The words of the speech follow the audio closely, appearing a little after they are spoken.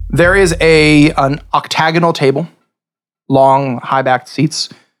There is an octagonal table, long, high-backed seats.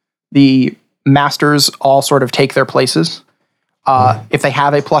 The masters all sort of take their places. If they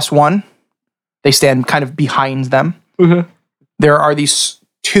have a +1, they stand kind of behind them. Mm-hmm. There are these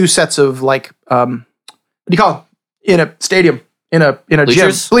two sets of like, what do you call it? In a stadium, in a Bleachers?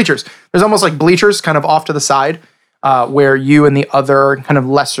 gym. Bleachers. There's almost like bleachers kind of off to the side where you and the other kind of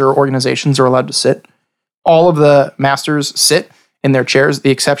lesser organizations are allowed to sit. All of the masters sit in their chairs,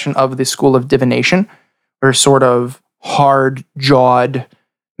 the exception of the School of Divination, where sort of hard-jawed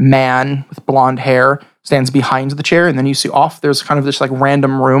man with blonde hair stands behind the chair, and then you see off, there's kind of this like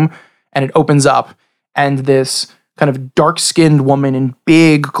random room, and it opens up, and this kind of dark-skinned woman in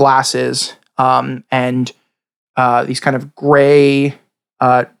big glasses and these kind of gray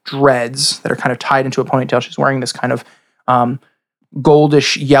dreads that are kind of tied into a ponytail. She's wearing this kind of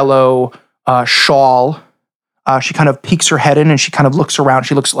goldish yellow shawl. She kind of peeks her head in and she kind of looks around.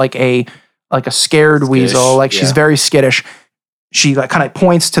 She looks like a scared weasel, like she's very skittish. She like kind of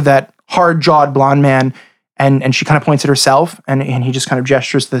points to that hard-jawed blonde man, and she kind of points at herself, and he just kind of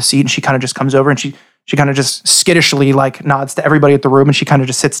gestures to the seat, and she kind of just comes over and she kind of just skittishly like nods to everybody at the room, and she kind of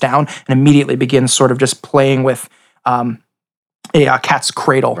just sits down and immediately begins sort of just playing with a cat's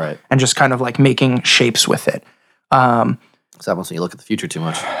cradle, right, and just kind of like making shapes with it. This happens when you look at the future too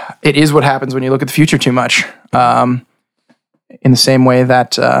much. It is what happens when you look at the future too much. In the same way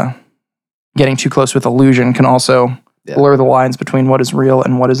that getting too close with illusion can also blur the lines between what is real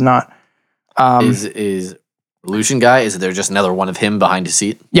and what is not. Is Illusion Guy, is there just another one of him behind his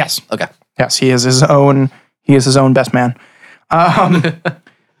seat? Yes. Okay. Yes, he is his own best man.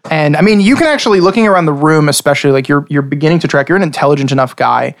 And I mean, you can actually, looking around the room, especially like you're beginning to track, you're an intelligent enough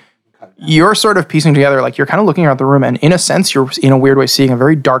guy. You're sort of piecing together, like you're kind of looking around the room, and in a sense, you're in a weird way seeing a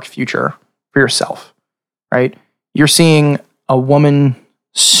very dark future for yourself, right? You're seeing a woman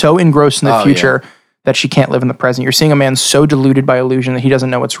so engrossed in the future that she can't live in the present. You're seeing a man so deluded by illusion that he doesn't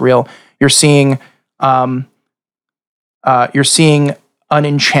know what's real. You're seeing an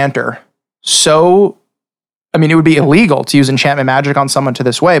enchanter. So, I mean, it would be illegal to use enchantment magic on someone to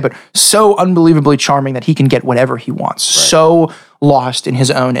this way, but so unbelievably charming that he can get whatever he wants. Right. So lost in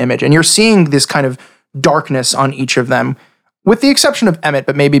his own image. And you're seeing this kind of darkness on each of them, with the exception of Emmett,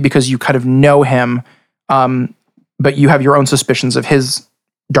 but maybe because you kind of know him, but you have your own suspicions of his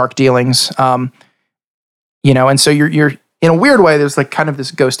dark dealings. And so you're in a weird way, there's like kind of this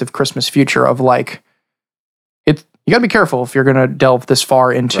ghost of Christmas future of like, you gotta be careful if you're gonna delve this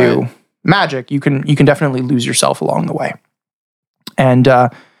far into magic. You can definitely lose yourself along the way. And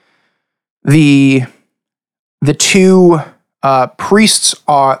the two priests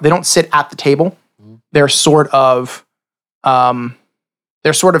they don't sit at the table. They're sort of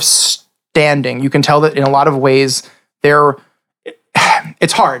standing. You can tell that in a lot of ways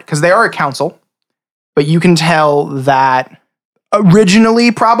it's hard because they are a council, but you can tell that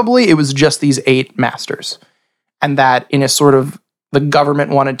originally probably it was just these 8 masters, and that in a sort of the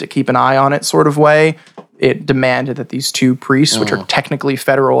government wanted to keep an eye on it sort of way, it demanded that these 2 priests, which are technically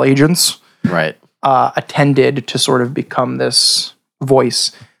federal agents, right, attended to sort of become this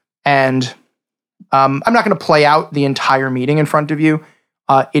voice. And I'm not going to play out the entire meeting in front of you.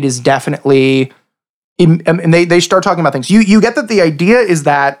 It is definitely, and they start talking about things. You get that the idea is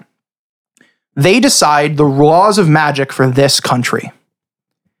that they decide the laws of magic for this country.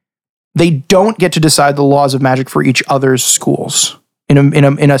 They don't get to decide the laws of magic for each other's schools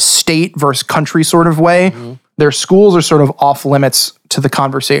in a state versus country sort of way. Mm-hmm. Their schools are sort of off limits to the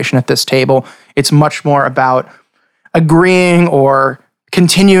conversation at this table. It's much more about agreeing or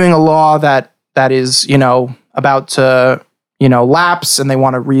continuing a law that is, about to, lapse, and they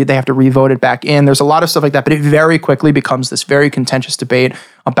have to re-vote it back in. There's a lot of stuff like that, but it very quickly becomes this very contentious debate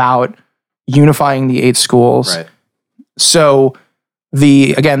about unifying the 8 schools. Right. So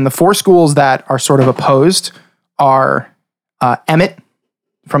the 4 schools that are sort of opposed are Emmett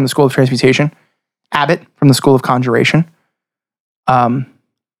from the School of Transmutation, Abbott from the School of Conjuration.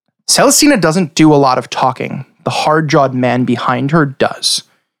 Celestina doesn't do a lot of talking. The hard-jawed man behind her does.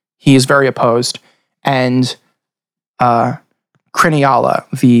 He is very opposed. And Criniala,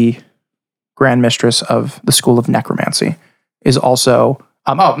 the Grand Mistress of the School of Necromancy, is also...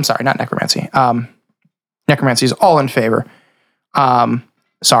 I'm sorry, not necromancy. Necromancy is all in favor.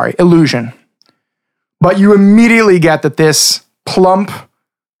 Illusion. But you immediately get that this plump,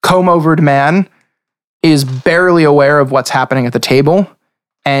 comb-overed man is barely aware of what's happening at the table,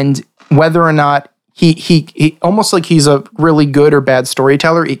 and whether or not he almost like he's a really good or bad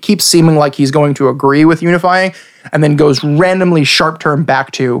storyteller, it keeps seeming like he's going to agree with unifying, and then goes randomly sharp turn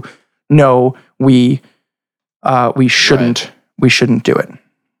back to, no, we shouldn't do it.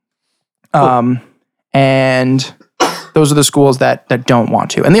 And those are the schools that don't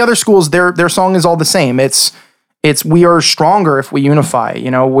want to. And the other schools, their song is all the same. It's we are stronger if we unify.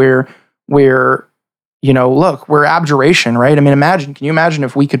 You know, we're look, we're abjuration, right? I mean, can you imagine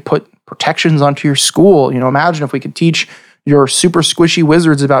if we could put protections onto your school? You know, imagine if we could teach your super squishy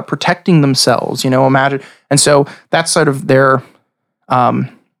wizards about protecting themselves. You know, imagine. And so that's sort of their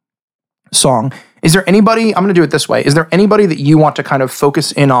song. Is there anybody? I'm going to do it this way. Is there anybody that you want to kind of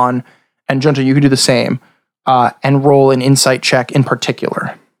focus in on? And Junta, you could do the same and roll an insight check in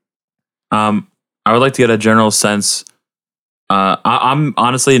particular. I would like to get a general sense. I'm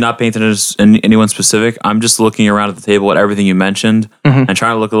honestly not paying attention to anyone specific. I'm just looking around at the table at everything you mentioned and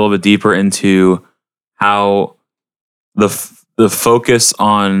trying to look a little bit deeper into how the focus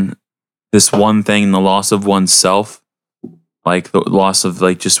on this one thing, the loss of oneself, like the loss of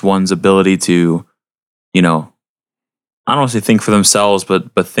like just one's ability to, you know, I don't want to say think for themselves, but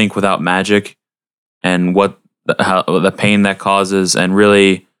think without magic, and how the pain that causes, and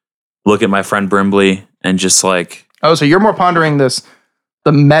really look at my friend Brimley and just like. Oh, so you're more pondering the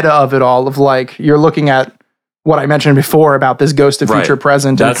meta of it all, of like you're looking at what I mentioned before about this ghost of future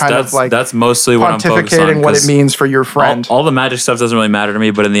present, and that's mostly what I'm focused on. Pontificating what it means for your friend. All the magic stuff doesn't really matter to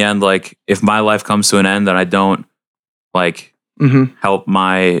me, but in the end, like if my life comes to an end and I don't like help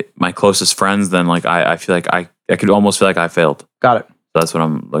my closest friends, then like I feel like I could almost feel like I failed. Got it. So that's what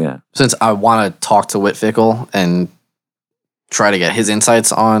I'm looking at. Since I want to talk to Whitfickle and try to get his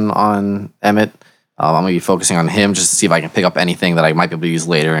insights on Emmett, I'm going to be focusing on him just to see if I can pick up anything that I might be able to use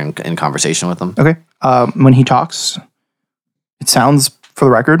later in conversation with him. Okay. When he talks, it sounds, for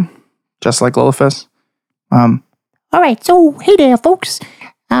the record, just like Lilithus. All right, so hey there, folks.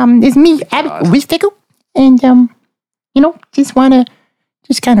 It's me, Abbott Whitfickle, and just want to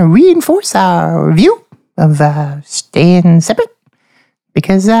kind of reinforce our view of staying separate.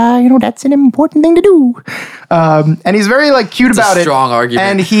 Because, that's an important thing to do. And he's very like cute about it. Strong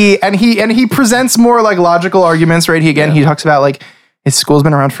argument. And he presents more like logical arguments, right? He talks about like his school's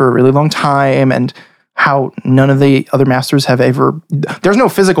been around for a really long time and how none of the other masters have ever, there's no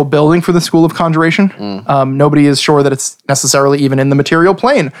physical building for the School of Conjuration. Nobody is sure that it's necessarily even in the material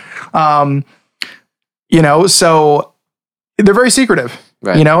plane. So they're very secretive,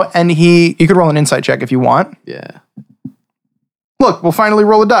 right. And you could roll an insight check if you want. Yeah. Look, we'll finally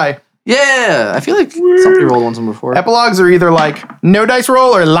roll a die. Yeah, I feel like somebody rolled one before. Epilogues are either like no dice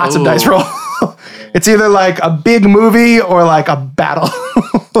roll or lots of dice roll. It's either like a big movie or like a battle.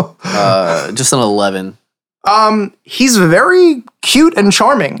 Just an 11. He's very cute and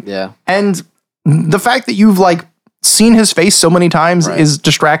charming. Yeah. And the fact that you've like seen his face so many times is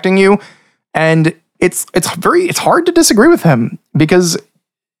distracting you. And it's hard to disagree with him because,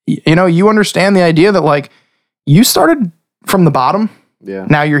 you understand the idea that like you started from the bottom. Yeah.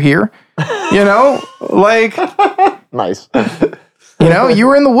 Now you're here. Like nice. You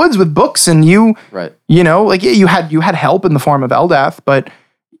were in the woods with books and you you had help in the form of Eldath, but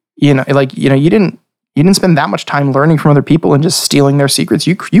you didn't spend that much time learning from other people and just stealing their secrets.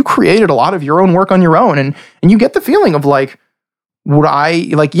 You created a lot of your own work on your own, and you get the feeling of like,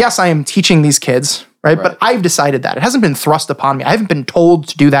 yes, I am teaching these kids, right? But I've decided that. It hasn't been thrust upon me. I haven't been told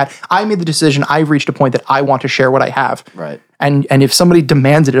to do that. I made the decision. I've reached a point that I want to share what I have. Right. And if somebody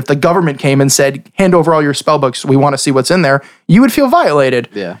demands it, if the government came and said, hand over all your spell books, we want to see what's in there, you would feel violated.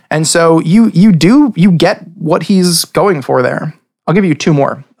 Yeah. And so you get what he's going for there. I'll give you 2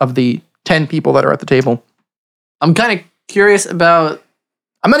 more of the 10 people that are at the table. I'm kind of curious about...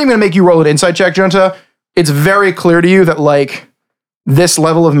 I'm not even going to make you roll an insight check, Junta. It's very clear to you that like this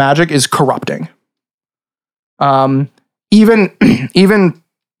level of magic is corrupting. Even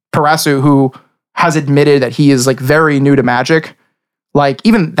Parasu, who has admitted that he is like very new to magic, like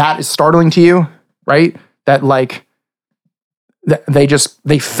even that is startling to you, right? That like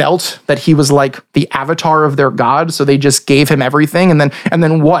they felt that he was like the avatar of their god, so they just gave him everything, and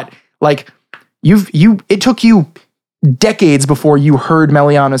then what? Like it took you decades before you heard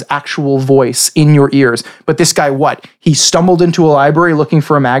Meliana's actual voice in your ears. But this guy, what? He stumbled into a library looking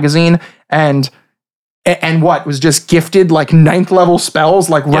for a magazine and what? Was just gifted like 9th level spells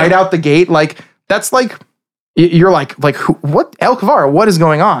like right out the gate. Like that's like you're like what? El Kavara, what is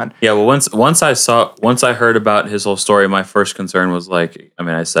going on? Yeah, well once I heard about his whole story, my first concern was like, I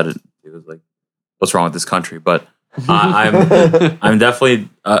mean, I said it was like, what's wrong with this country? But I'm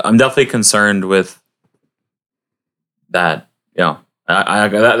definitely concerned with that, that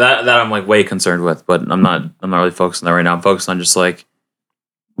I'm like way concerned with, but I'm not really focused on that right now. I'm focused on just like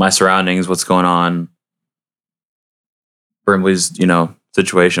my surroundings, what's going on, Brimley's,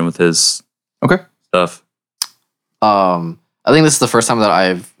 situation with his stuff. I think this is the first time that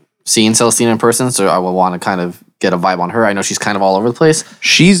I've seen Celestina in person, so I will want to kind of get a vibe on her. I know she's kind of all over the place.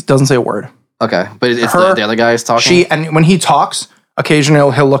 She doesn't say a word. Okay, but it's Her- the other guys talking. And when he talks,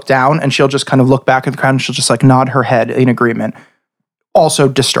 occasionally he'll look down and she'll just kind of look back at the crowd and she'll just like nod her head in agreement. Also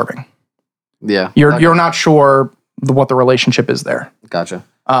disturbing. Yeah. You're not sure what the relationship is there. Gotcha.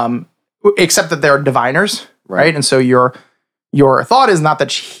 Except that they're diviners, Right. right? And so your thought is not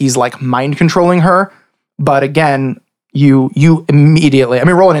that he's like mind controlling her, but again, you immediately. I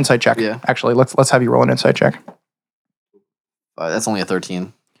mean, roll an insight check. Yeah. Actually, let's have you roll an insight check. That's only a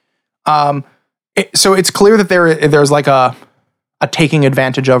 13. So it's clear that there's like a taking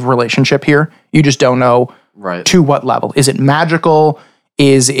advantage of relationship here. You just don't know Right. to what level. Is it magical?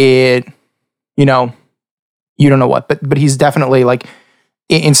 Is it, you don't know what, but he's definitely like,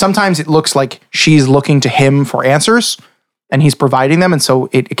 and sometimes it looks like she's looking to him for answers and he's providing them. And so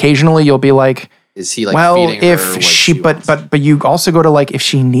occasionally you'll be like, Is he like well, feeding her if what she, wants? but you also go to like, if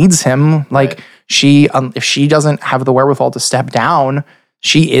she needs him, like if she doesn't have the wherewithal to step down,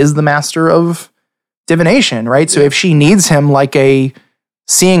 she is the master of divination, right? So if she needs him like a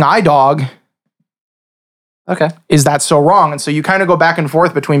seeing eye dog, Okay. is that so wrong? And so you kind of go back and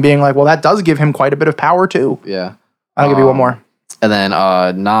forth between being like, well, that does give him quite a bit of power too. Yeah. I'll give you one more. And then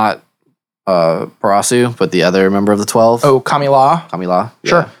not Parasu, but the other member of the 12. Oh, Kamila. Kamila.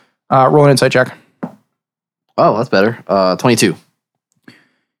 Sure. Roll an insight check. Oh, that's better. 22.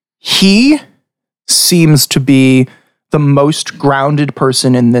 He seems to be the most grounded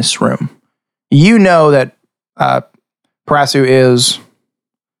person in this room. You know that Parasu is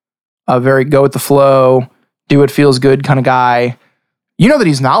a very go with the flow, do what feels good kind of guy. You know that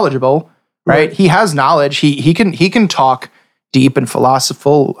he's knowledgeable, right? He has knowledge. He can talk deep and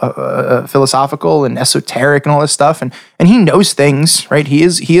philosophical and esoteric and all this stuff, and he knows things, right? He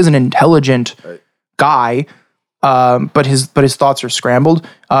is an intelligent guy, but his thoughts are scrambled.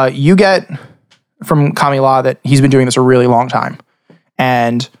 You get from Kamila that he's been doing this a really long time,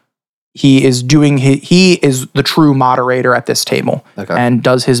 and he is the true moderator at this table, and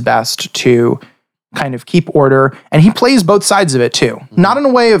does his best to kind of keep order, and he plays both sides of it too. Not in a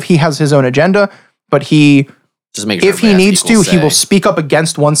way of he has his own agenda, but he Just make sure if he everybody needs has to, equal he will say. speak up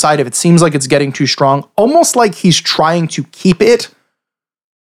against one side if it seems like it's getting too strong, almost like he's trying to keep it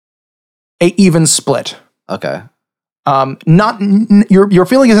a even split. Okay. Your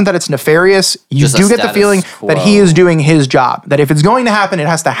feeling isn't that it's nefarious. You Just a do get the status feeling that he quo. is doing his job. That if it's going to happen, it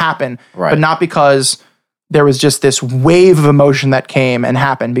has to happen, Right. but not because there was just this wave of emotion that came and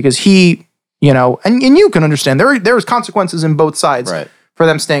happened. Because he, and you can understand there's consequences in both sides Right. for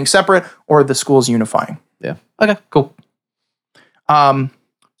them staying separate or the schools unifying. Yeah. Okay. Cool.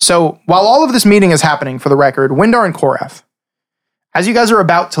 So while all of this meeting is happening, for the record, Windar and Korath, as you guys are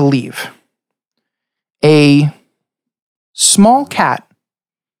about to leave, a small cat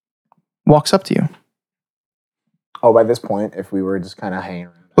walks up to you. Oh, by this point, if we were just kind of hanging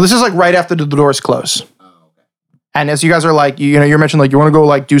around. Well, this is like right after the doors close. And as you guys are like, you're mentioning like you want to go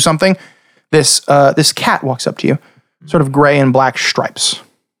like do something, this cat walks up to you, sort of gray and black stripes.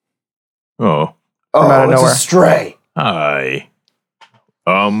 Oh, out of it's nowhere. a stray. hi.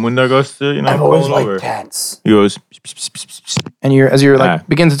 When that goes to, I've always crawling liked cats. He goes, And as you're like Ah.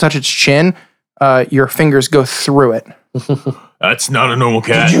 begin to touch its chin, your fingers go through it. that's not a normal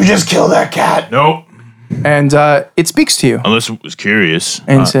cat. Did you just kill that cat? Nope. And it speaks to you Unless it was curious.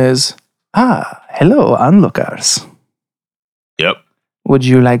 and says, hello, onlookers. Yep. Would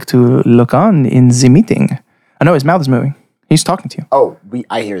you like to look on in the meeting? I know his mouth is moving. He's talking to you. Oh,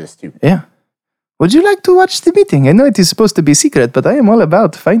 I hear this too. Yeah. Would you like to watch the meeting? I know it is supposed to be secret, but I am all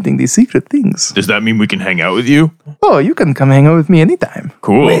about finding the secret things. Does that mean we can hang out with you? Oh, you can come hang out with me anytime.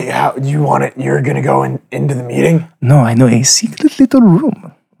 Cool. Wait, how do you want it? You're gonna go into the meeting? No, I know a secret little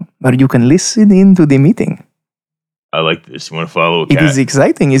room where you can listen into the meeting. I like this. You want to follow a It cat? is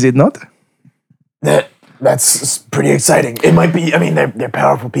exciting, is it not? That's pretty exciting. It might be. I mean, they're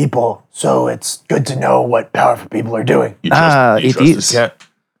powerful people, so it's good to know what powerful people are doing. You trust, it this is. cat?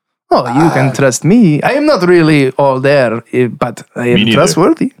 Oh, you can trust me. I am not really all there, but I am neither.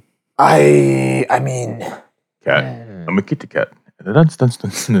 trustworthy. I mean, Cat. I'm a kitty cat.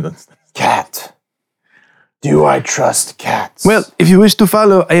 Dance. cat. Do I trust cats? Well, if you wish to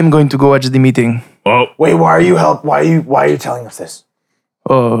follow, I am going to go watch the meeting. Oh, wait. Why are you Why are you telling us this?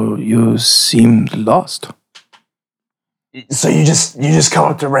 Oh, you seemed lost. So you just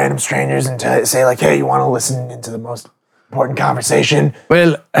come up to random strangers and say like, hey, you want to listen into the most important conversation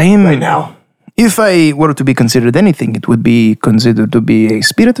Well, I am right now? If I were to be considered anything, it would be considered to be a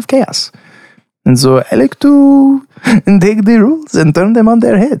spirit of chaos. And so I like to take the rules and turn them on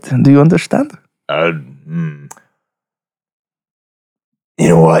their head. Do you understand? You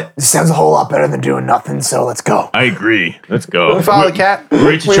know what? This sounds a whole lot better than doing nothing, so let's go. I agree. Let's go. We follow the cat.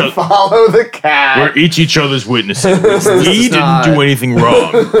 We're each, Follow the cat. we're each other's witnesses. We didn't do anything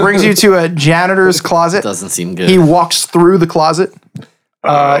wrong. Brings you to a janitor's closet. Doesn't seem good. He walks through the closet.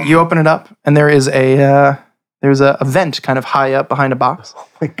 You open it up, and there is there's a vent kind of high up behind a box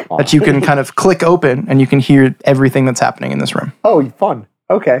that you can kind of click open, and you can hear everything that's happening in this room. Oh, fun.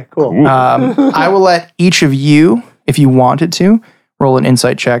 Okay, cool. I will let each of you, if you wanted to, roll an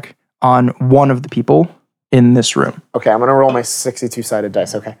insight check on one of the people in this room. Okay, I'm going to roll my 62-sided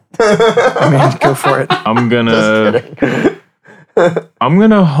dice, okay? I mean, go for it. I'm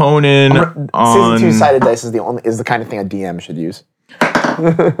gonna hone in on 62-sided dice is the kind of thing a DM should use.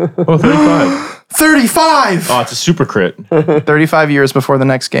 35. 35! Oh, it's a super crit. 35 years before the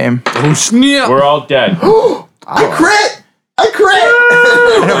next game. Oh, snap. We're all dead. I crit! All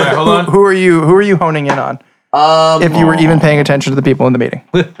right, hold on. Who are you honing in on? If you were even paying attention to the people in the meeting.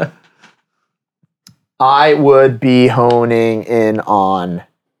 I would be honing in on,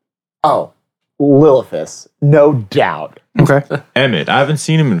 Lilithus, no doubt. Okay. Emmett, I haven't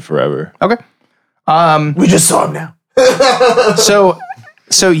seen him in forever. Okay. We just saw him now. So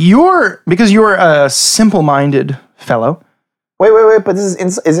because you're a simple-minded fellow. Wait, but this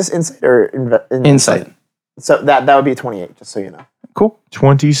is this insight or Insight. So that would be a 28, just so you know. Cool.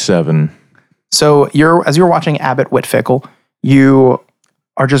 27. So as you're watching Abbott Whitfickle, you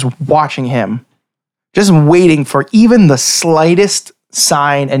are just watching him, just waiting for even the slightest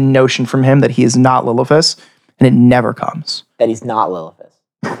sign and notion from him that he is not Lilithus, and it never comes. That he's not Lilithus.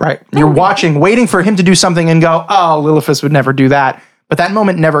 Right. You're watching, waiting for him to do something and go, oh, Lilithus would never do that. But that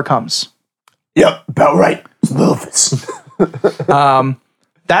moment never comes. Yep, about right. It's Lilithus.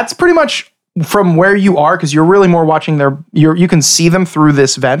 That's pretty much from where you are, because you're really more watching you can see them through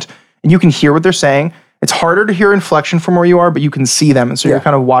this vent, and you can hear what they're saying. It's harder to hear inflection from where you are, but you can see them, and so you're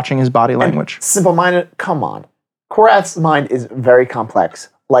kind of watching his body language. Simple-minded, come on. Korath's mind is very complex,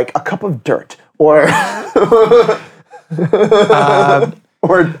 like a cup of dirt, or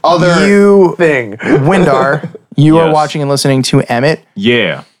or other thing. Windar, you are Yes. watching and listening to Emmett.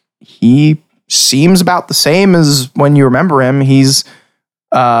 Yeah. He seems about the same as when you remember him. He's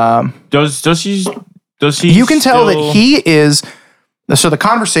Does he? you can tell that still- he is. So the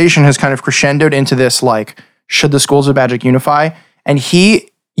conversation has kind of crescendoed into this, like, should the schools of magic unify? And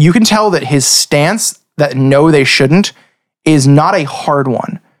you can tell that his stance that no, they shouldn't, is not a hard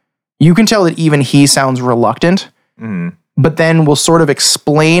one. You can tell that even he sounds reluctant, but then will sort of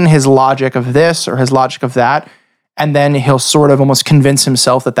explain his logic of this or his logic of that, and then he'll sort of almost convince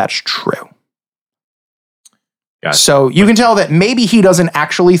himself that that's true. Gotcha. So you can tell that maybe he doesn't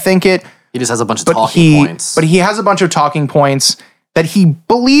actually think it, He just has a bunch of but talking points. he has a bunch of talking points that he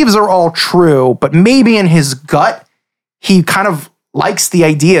believes are all true, but maybe in his gut, he kind of likes the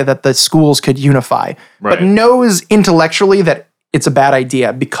idea that the schools could unify, but Right. knows intellectually that it's a bad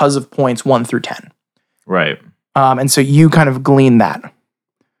idea because of points 1 through 10. Right. And so you kind of glean that.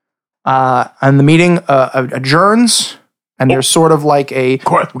 And the meeting adjourns, and there's sort of like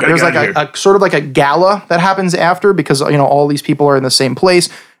there's like a sort of like a gala that happens after, because all these people are in the same place.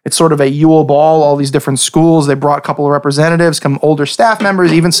 It's sort of a Yule Ball, all these different schools. They brought a couple of representatives, some older staff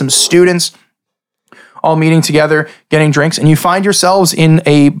members, even some students, all meeting together, getting drinks, and you find yourselves in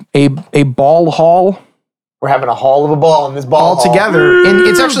a ball hall. We're having a hall of a ball in this ball All hall. together. And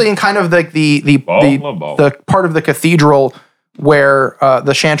it's actually in kind of like the part of the cathedral where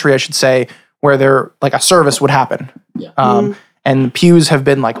the chantry, I should say, where there like a service would happen. Yeah. And the pews have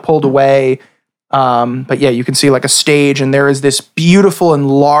been like pulled away. But yeah, you can see like a stage, and there is this beautiful and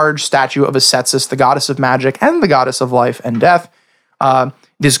large statue of Asetsis, the goddess of magic and the goddess of life and death.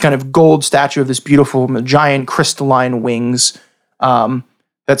 This kind of gold statue of this beautiful giant crystalline wings that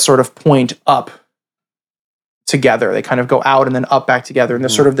sort of point up together. They kind of go out and then up back together, and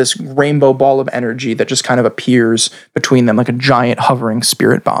there's sort of this rainbow ball of energy that just kind of appears between them like a giant hovering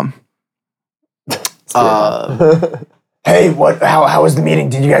spirit bomb. Hey, how was the meeting?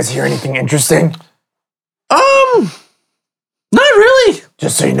 Did you guys hear anything interesting? Not really.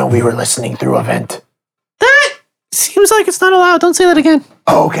 Just so you know, we were listening through a vent. That seems like it's not allowed. Don't say that again.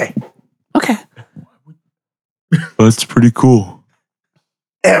 Oh, okay. Okay. That's pretty cool.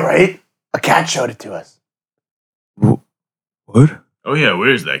 Yeah, right? A cat showed it to us. What? Oh yeah,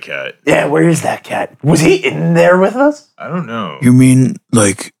 where's that cat? Yeah, where is that cat? Was he in there with us? I don't know. You mean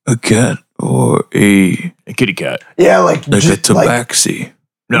like a cat or a A kitty cat. Yeah, like a just, tabaxi?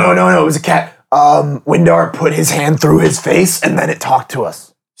 No, it was a cat. Windar put his hand through his face and then it talked to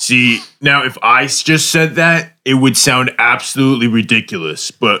us. See, now if I just said that, it would sound absolutely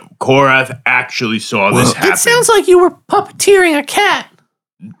ridiculous. But Korath actually saw this happen. It sounds like you were puppeteering a cat.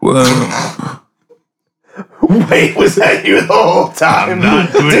 Well, Wait, was that you the whole time?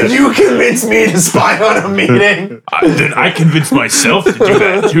 not doing Did it. you convince me to spy on a meeting? Then I convinced myself to do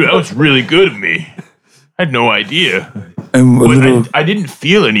that too. That was really good of me. I had no idea. I'm a But little. I didn't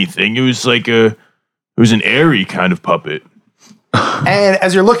feel anything. It was like it was an airy kind of puppet. And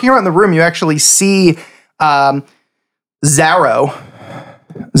as you're looking around the room, you actually see Zaro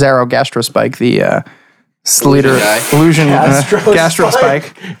Gastrospike, the leader guy. illusion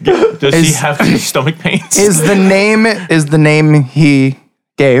Gastrospike. Gastrospike Does he have stomach pains? is the name he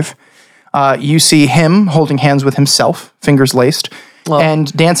gave. You see him holding hands with himself, fingers laced,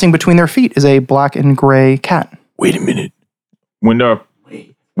 and dancing between their feet is a black and gray cat. Wait a minute.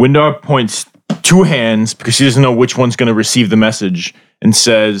 Windar points two hands because she doesn't know which one's going to receive the message and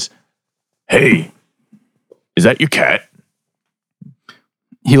says, "Hey, is that your cat?"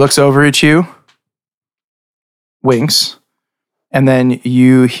 He looks over at you, winks, and then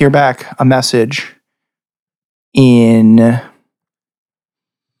you hear back a message in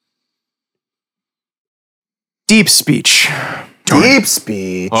deep speech. Deep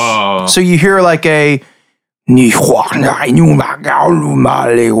speech. Oh, So you hear like a I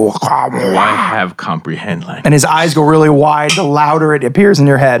have comprehend language. and his eyes go really wide the louder it appears in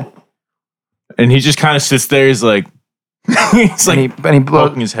your head. And he just kind of sits there. He's like, he's like, And he blows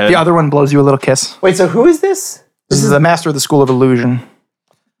poking his head. the other one blows you a little kiss. Wait, so who is this? This is the master of the school of illusion.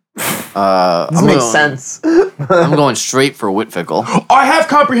 This I'm makes going, sense. I'm going straight for Whitfickle. I have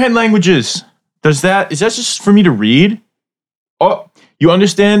comprehend languages. Is that just for me to read? Oh, you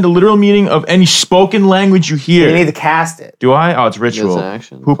understand the literal meaning of any spoken language you hear. You need to cast it. Do I? Oh, it's It's ritual. an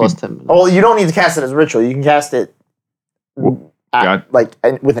action. Poopy. Plus 10 minutes. Oh, you don't need to cast it as ritual. You can cast it Got-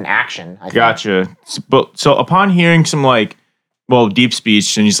 with an action. I think. Gotcha. So upon hearing some deep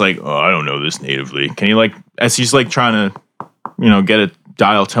speech, and he's like, "Oh, I don't know this natively." Can you as he's trying to, get a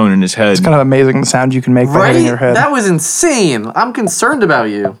dial tone in his head? It's kind of amazing the sound you can make by hitting your head. That was insane. I'm concerned about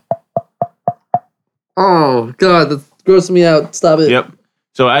you. Oh, God, that's grossing me out. Stop it. Yep.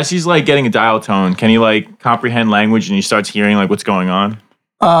 So as he's getting a dial tone, can he comprehend language and he starts hearing what's going on?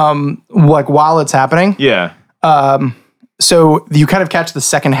 Like while it's happening. Yeah. So you kind of catch the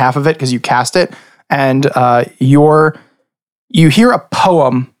second half of it because you cast it, and you hear a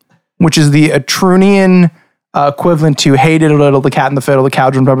poem, which is the Etrunian equivalent to "Hey diddle diddle, the cat and the fiddle, the cow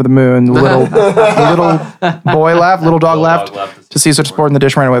jumped over the moon, the little boy laughed, little dog laughed, to see such sport in the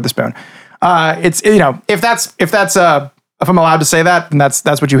dish ran away with the spoon." It's if I'm allowed to say that, then that's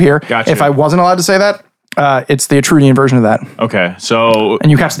what you hear. Gotcha. If I wasn't allowed to say that, it's the Etrunian version of that, Okay. So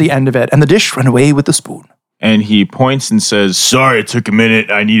and you catch the end of it, and the dish ran away with the spoon. and he points and says, "Sorry, it took a minute.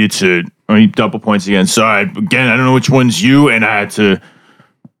 I needed to." Or he double points again. Sorry, again. I don't know which one's you, and I had to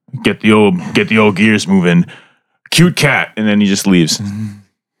get the old gears moving. Cute cat, and then he just leaves.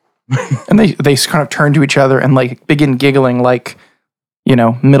 And they kind of turn to each other and begin giggling like,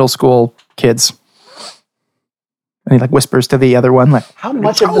 middle school kids. And he whispers to the other one How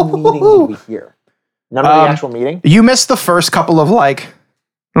much of the meeting did we hear? None of the actual meeting? you missed the first couple of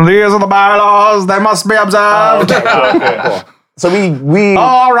these are the bylaws, they must be observed. Cool. So we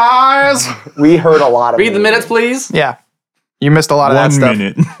All rise. we heard a lot of Read the minutes, please. Yeah. You missed a lot of that 1 stuff.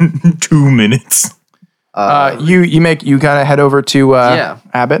 minute, 2 minutes. You kind of head over to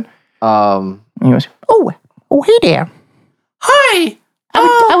Abbott. And he goes, Oh, hey there. Hi.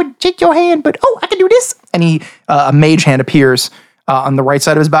 I would shake your hand, but I can do this. and a mage hand appears on the right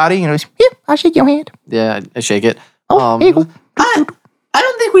side of his body. And he goes, Yeah, I'll shake your hand. Yeah, I shake it. Oh, here you go. I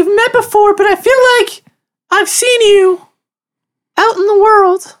don't think we've met before, but I feel like I've seen you out in the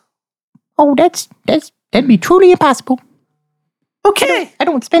world. Oh, that'd be truly impossible. Okay. I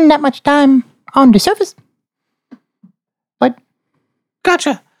don't spend that much time on the surface. But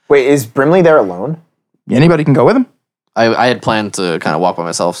Gotcha. Wait, is Brimley there alone? anybody can go with him. I had planned to kind of walk by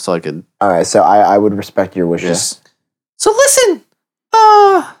myself so I could. All right, so I would respect your wishes. So listen,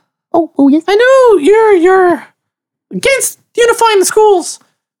 oh yes. I know you're against unifying the schools.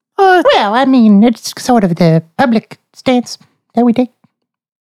 Well, I mean, it's sort of the public stance that we take.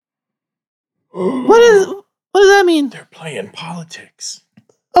 What does that mean? They're playing politics.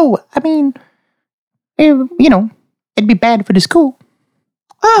 Oh, I mean, it'd be bad for the school.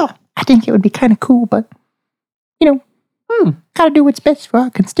 Oh, I think it would be kind of cool, but gotta do what's best for our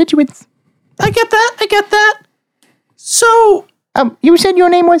constituents. I get that. So, You said your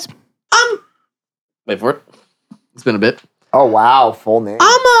name was? wait for it. It's been a bit. Oh wow, full name.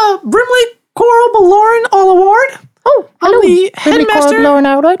 I'm Brimley Coral Baloran All Award. Oh, hello. the Brimley Coral headmaster. Lauren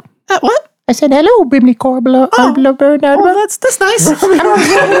Outwood. What? I said, hello, Brimley Corbler. Oh, that's nice. I'm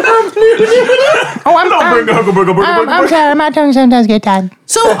sorry, my tongue sometimes get tied.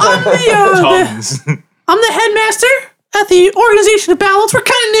 So I'm I'm the headmaster at the Organization of Balance. We're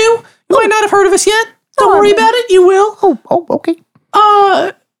kind of new. You might not have heard of us yet. Don't worry about it. You will. Oh, okay.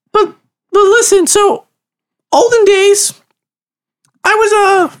 But listen. So olden days, I was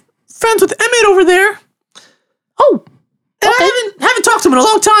friends with Emmett over there. Oh, and I haven't talked to him in a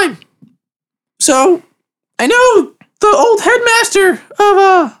long time. So I know the old headmaster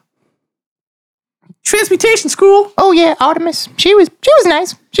of Transmutation School. Oh yeah, Artemis. She was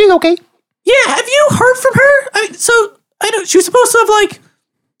nice. She's okay. Yeah, have you heard from her? I know she was supposed to have like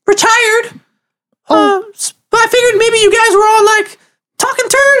retired. But I figured maybe you guys were on like talking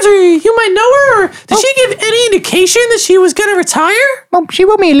terms, or you might know her. Or did she give any indication that she was gonna retire? Well, she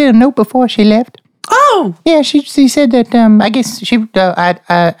wrote me a little note before she left. Oh, yeah. She said that. I guess she.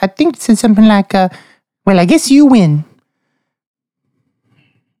 I think it said something like, "Well, I guess you win,"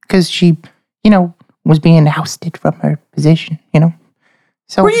 because she, was being ousted from her position.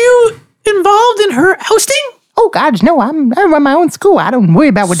 So were you involved in her ousting? Oh God, no! I run my own school. I don't worry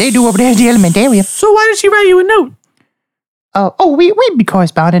about what they do over there at the elementarium. So why did she write you a note? We'd be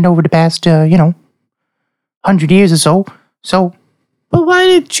corresponding over the past 100 years or so. So, but why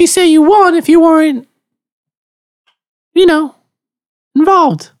did she say you won if you weren't,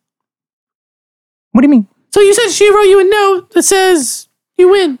 involved? What do you mean? So you said she wrote you a note that says you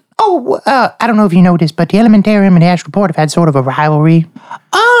win. Oh, I don't know if you noticed, but the elementarium and the Astral Port have had sort of a rivalry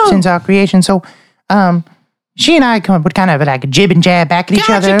since our creation. So, she and I would kind of like jib and jab back at each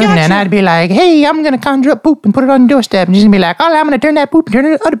other, and then I'd be like, "Hey, I'm gonna conjure up poop and put it on your doorstep," and she's gonna be like, "Oh, I'm gonna turn that poop and turn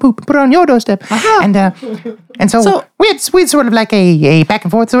it other poop and put it on your doorstep," and so we'd sort of like a back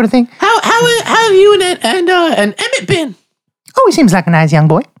and forth sort of thing. How have you and Emmett been? Oh, he seems like a nice young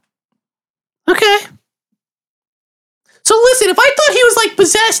boy. Okay. So listen, if I thought he was like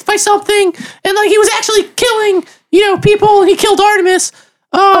possessed by something and like he was actually killing, people, and he killed Artemis.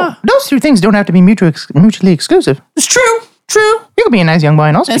 Those two things don't have to be mutually exclusive. It's true. You could be a nice young boy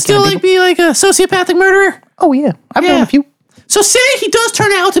and also still be like a sociopathic murderer. Oh yeah, I've known a few. So say he does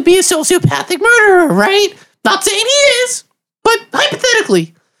turn out to be a sociopathic murderer, right? Not saying he is, but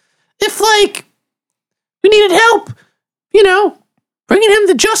hypothetically, if like we needed help, bringing him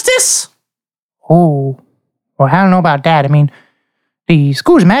to justice. Oh, well, I don't know about that. I mean, the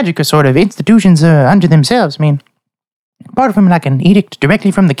schools of magic are sort of institutions unto themselves. I mean, apart from like an edict directly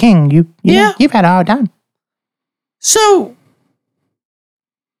from the king, you've had a hard time. So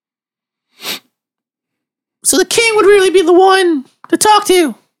the king would really be the one to talk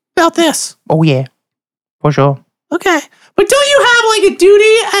to about this. Oh yeah, for sure. Okay, but don't you have like a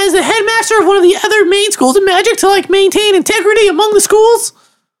duty as the headmaster of one of the other main schools of magic to like maintain integrity among the schools?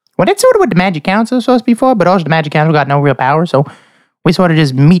 Well, that's sort of what the Magic Council is supposed to be for, but also the Magic Council got no real power, so we sort of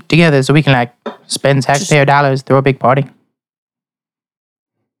just meet together so we can like spend taxpayer dollars, throw a big party.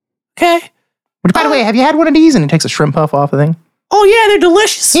 Okay. Which, by the way, have you had one of these? And it takes a shrimp puff off the thing. Oh yeah, they're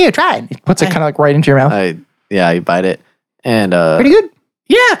delicious. Here, try it. It puts it kind of like right into your mouth. I bite it. And Pretty good.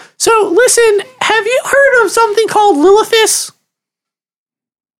 Yeah. So listen, have you heard of something called Lilithis?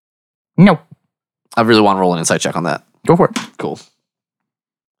 No. I really want to roll an insight check on that. Go for it. Cool.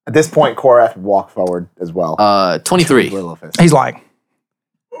 At this point, Korath would walk forward as well. 23. He's lying.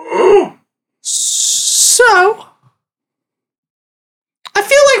 So, I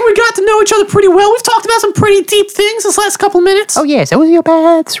feel like we got to know each other pretty well. We've talked about some pretty deep things this last couple minutes. Oh, yeah,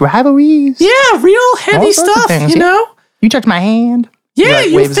 sociopaths, rivalries. Yeah, real heavy All sorts of stuff, things, you yeah. know? You touched my hand. Yeah, like,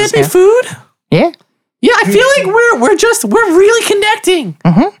 you waves fed his me hand. food. Yeah. Yeah, I feel like we're really connecting.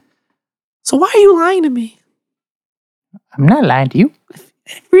 Mm-hmm. So why are you lying to me? I'm not lying to you.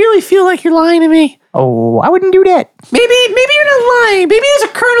 I really feel like you're lying to me. Oh, I wouldn't do that. Maybe you're not lying. Maybe there's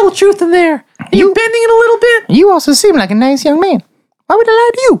a kernel of truth in there. And you're bending it a little bit. You also seem like a nice young man. Why would I lie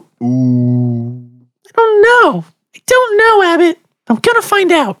to you? I don't know, Abbott. I'm gonna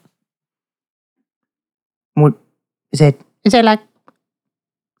find out. What is that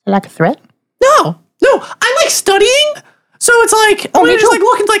like a threat? No, I like studying. So it's like I'm gonna just like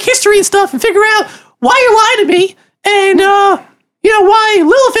look into like history and stuff and figure out why you're lying to me, and why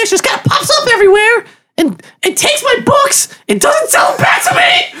Lilithfish just kind of pops up everywhere and takes my books and doesn't sell them back to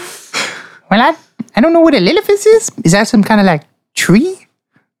me. Well, I don't know what a lilithis is. Is that some kind of like tree?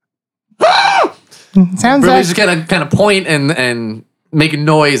 Sounds Really like just kind of point and make a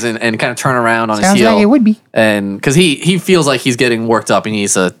noise and kind of turn around on his sounds heel. like it would be. And because he feels like he's getting worked up and he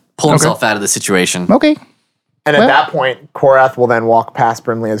needs to pull himself out of the situation. Okay. And at that point, Korath will then walk past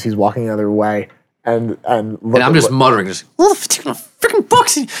Brimley as he's walking the other way and And I'm just muttering, just Lilith taking a freaking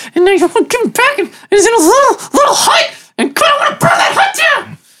books and now you want to give him back and he's in a little hut and I want to burn that hut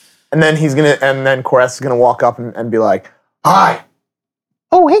down. and then Korath is gonna walk up and be like, "Hi,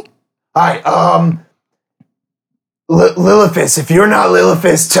 Oh, hey. hi, Lilithus. If you're not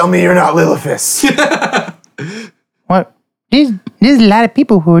Lilithus, tell me you're not Lilithus." What? There's a lot of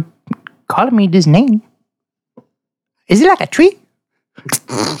people who are calling me this name. Is it like a tree?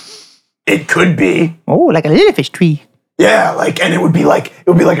 It could be, Oh, like a little fish tree. yeah. And it would be like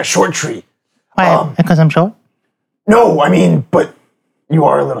a short tree. Why? Because I'm short? No, I mean, but you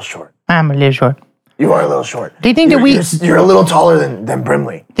are a little short. I'm a little short. You are a little short. They think that You're a little taller than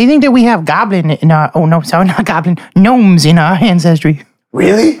Brimley. They think that we have goblin in our... Oh, no, sorry, not goblin. Gnomes in our ancestry.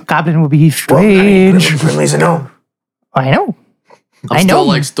 Really? Goblin would be Well, I mean, strange. Brimley's a gnome. I know. I'm I still know.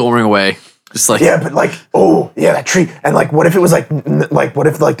 like storming away. Just like Yeah, but that tree. And what if it was what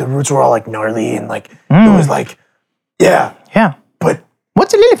if the roots were all like gnarly and it was like, yeah, Yeah. but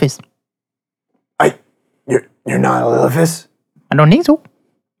What's a lilifis? you're not a Lilithus? I don't think so.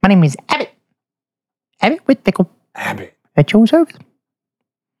 My name is Abbott. Abbott with pickle. Abbott. At your service.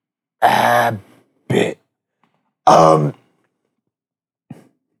 Abbott.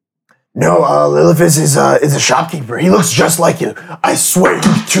 No, Lilithus is a shopkeeper. He looks just like you. I swear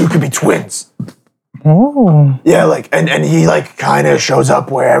you two could be twins. Oh. Yeah, and he kind of shows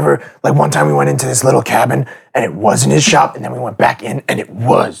up wherever. One time we went into this little cabin and it wasn't his shop, and then we went back in and it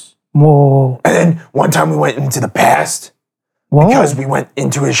was. Whoa. And then one time we went into the past Whoa. because we went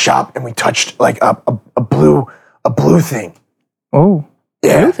into his shop and we touched a blue thing. Oh.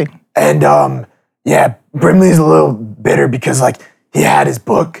 Yeah. Blue thing. And Brimley's a little bitter because he had his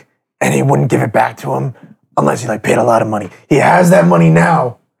book and he wouldn't give it back to him unless he paid a lot of money. He has that money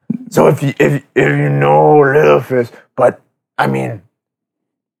now. So if you know Lilithus, but I mean,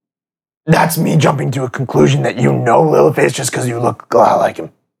 that's me jumping to a conclusion that you know Lilithus just because you look a lot like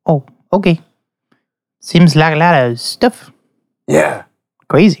him. Oh, okay. Seems like a lot of stuff. Yeah,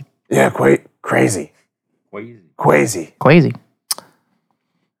 Crazy. yeah, quite crazy. Crazy. Crazy.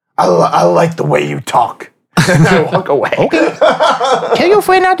 I like the way you talk. And I walk away. Okay. Tell your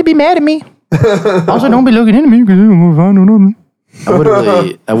friend not to be mad at me. Also, don't be looking into me because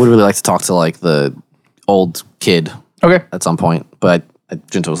I would really like to talk to the old kid Okay. at some point, but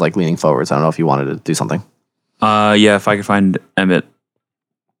Jinto was leaning forward, so I don't know if you wanted to do something. Yeah, if I could find Emmett,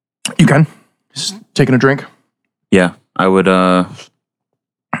 You can. Just taking a drink. yeah, I would go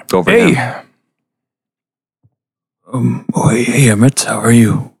for him. Hey, Hey Emmett, how are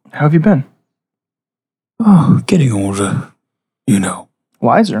you? how have you been? Oh, getting older. You know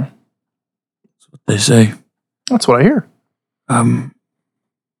Wiser. what they say. That's what I hear.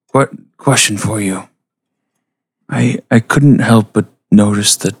 What question for you? I couldn't help but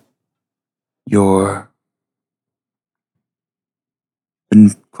notice that you're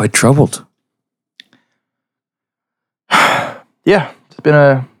been quite troubled. Yeah, it's been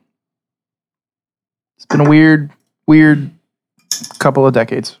a weird couple of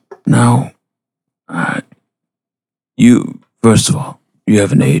decades. Now, you first of all, you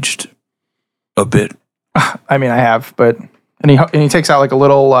haven't aged a bit. I mean, I have, but and he takes out a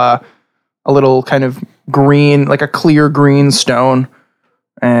little kind of green, a clear green stone,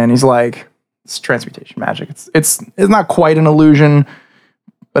 and he's like, it's transmutation magic. It's not quite an illusion,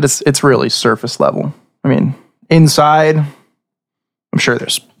 but it's really surface level. I mean, inside, I'm sure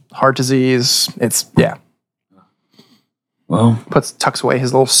there's heart disease. Well, Tucks away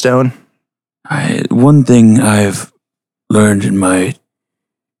his little stone. one thing I've learned in my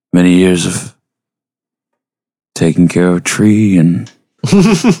many years of taking care of a tree and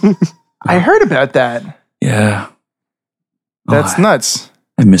I heard about that. yeah, That's nuts.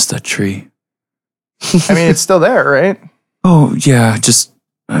 I miss that tree. I mean, it's still there, right? Oh yeah, just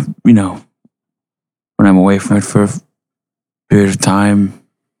when I'm away from it for a period of time,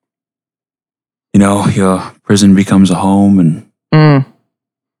 your prison becomes a home, and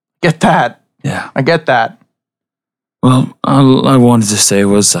Get that. yeah. I get that. Well, all I wanted to say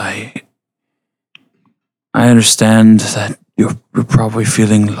was I understand that you're probably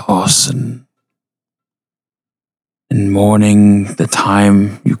feeling loss and mourning the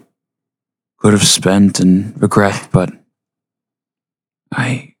time you could have spent and regret, but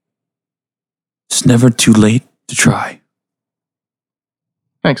it's never too late to try.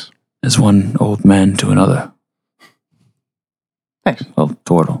 Thanks. As one old man to another. Thanks. Well,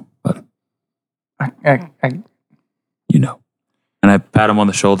 turtle, but I And I pat him on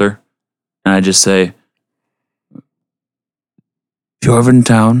the shoulder and I just say, if you're ever in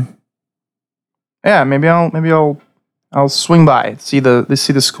town, yeah, maybe I'll swing by, see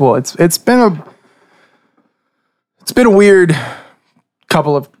the school. It's been It's been a weird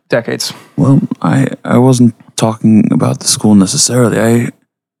couple of decades. Well, I wasn't talking about the school necessarily.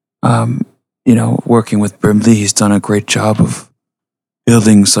 Working with Brimley, he's done a great job of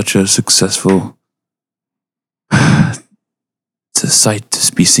building such a successful it's a sight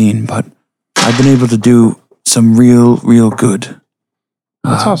to be seen, but I've been able to do some real good.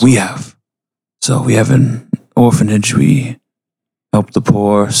 That's awesome. We have. So we have an orphanage. We help the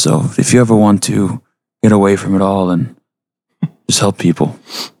poor. So if you ever want to get away from it all and just help people,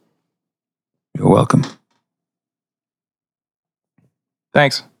 you're welcome.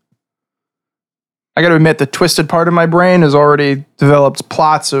 Thanks. I got to admit, the twisted part of my brain has already developed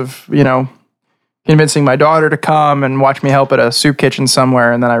plots of, convincing my daughter to come and watch me help at a soup kitchen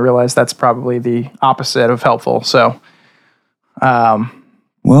somewhere, and then I realized that's probably the opposite of helpful. So,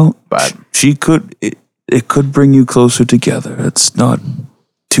 but she could. It could bring you closer together. It's not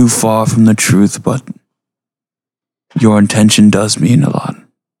too far from the truth, but your intention does mean a lot.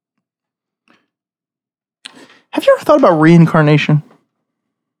 Have you ever thought about reincarnation?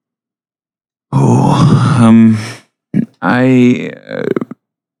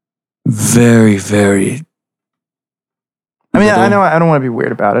 Very, very. I mean, I know I don't want to be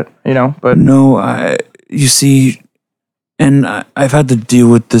weird about it, but no, you see, and I've had to deal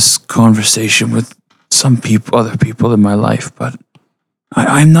with this conversation with other people in my life, but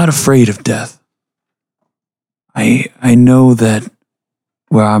I'm not afraid of death. I know that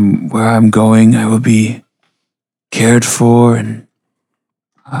where I'm going, I will be cared for and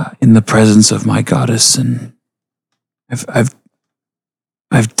in the presence of my goddess, and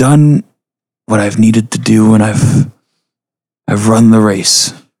I've done what I've needed to do, and I've run the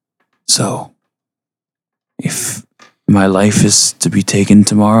race. So if my life is to be taken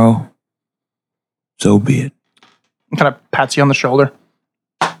tomorrow, so be it. Kind of pats you on the shoulder.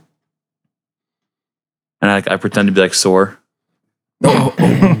 And I pretend to be like sore.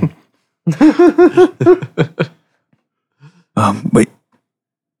 Wait.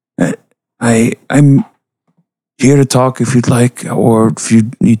 I'm here to talk if you'd like, or if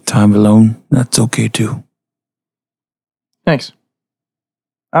you need time alone, that's okay too. Thanks.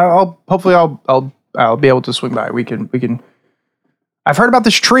 I'll be able to swing by. We can. I've heard about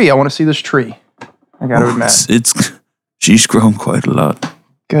this tree. I want to see this tree. I gotta admit, she's grown quite a lot.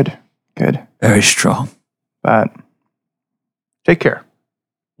 Good. Very strong. But take care.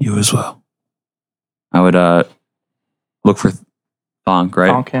 You as well. I would look for Thonk,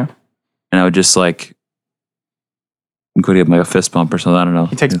 right? Thonk, yeah. And I would just could give him like a fist bump or something. I don't know.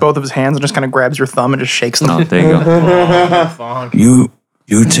 He takes both of his hands and just kind of grabs your thumb and just shakes them. Oh, there you go.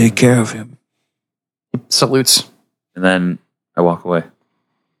 You take care of him. He salutes. And then I walk away.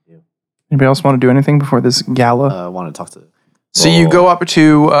 Anybody else want to do anything before this gala? I want to talk to. So you go up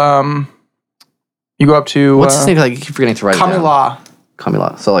to. What's his name? Like, you keep forgetting to write it down.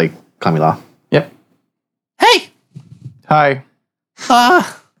 Kamila. So Kamila. Yep. Hey. Hi.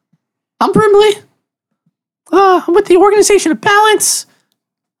 I'm Brimley. I'm with the Organization of Balance.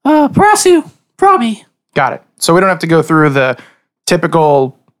 Parasu. Promi. Got it. So we don't have to go through the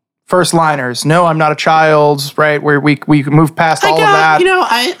typical first liners. No, I'm not a child, right? Where we move past all of that.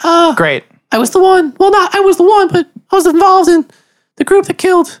 Great. I was the one. Well, not I was the one, but I was involved in the group that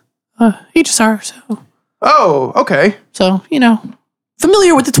killed HSR. So. Oh, okay. So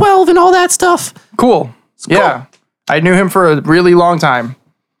familiar with the 12 and all that stuff. Cool. Yeah, I knew him for a really long time.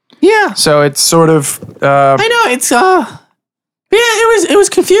 Yeah. So it's sort of. I know it's. It was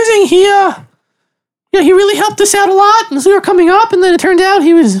confusing. He really helped us out a lot as we were coming up, and then it turned out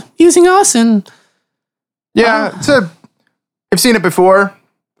he was using us. And yeah, I've seen it before.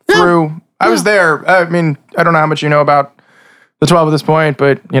 I was there. I mean, I don't know how much you know about the 12 at this point,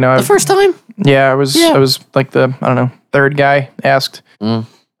 but the first time. Yeah, I was like the third guy asked.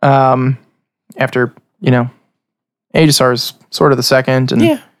 After Aegisar is sort of the second,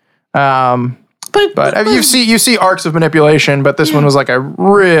 and but you see arcs of manipulation, but this one was like a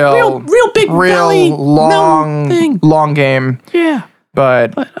real big, long game. Yeah,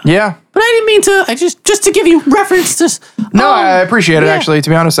 but yeah. But I didn't mean to. I just to give you reference to. No, I appreciate it. Actually, to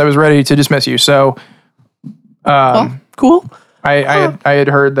be honest, I was ready to dismiss you. So, cool. I had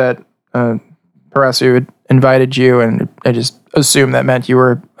heard that Parasu had invited you, and I just assumed that meant you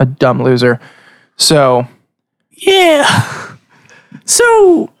were a dumb loser. So, yeah.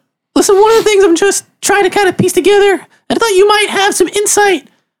 So, listen, one of the things I'm just trying to kind of piece together, I thought you might have some insight.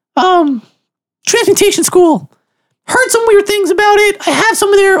 Transmutation school. Heard some weird things about it. I have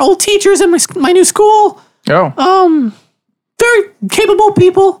some of their old teachers in my new school. Oh. Very capable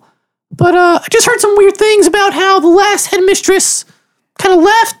people. But I just heard some weird things about how the last headmistress kind of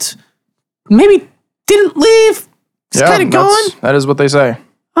left. Maybe didn't leave just kind of going. That is what they say.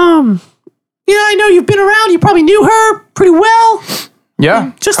 I know you've been around. You probably knew her pretty well.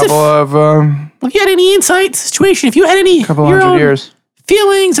 Yeah, Just couple of If you had any insight to the situation, if you had any couple your hundred own years.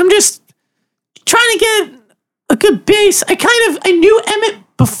 feelings, I'm just trying to get a good base. I knew Emmett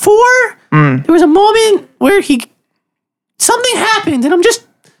before. There was a moment where something happened, and I'm just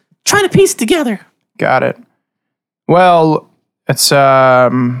trying to piece it together. Got it. Well, it's I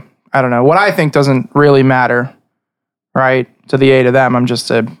don't know. What I think doesn't really matter, right? To the 8 of them, I'm just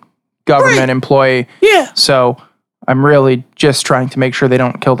a government employee. Yeah. So I'm really just trying to make sure they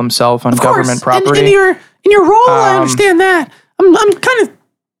don't kill themselves on Of course. government property. In your role, I understand that. I'm kind of,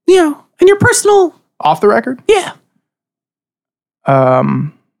 in your personal. Off the record, Yeah. I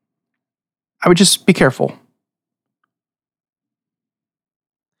would just be careful.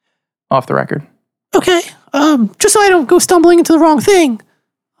 Off the record. Okay. Just so I don't go stumbling into the wrong thing.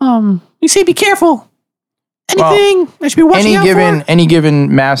 You say be careful. Anything I should be watching out for? Any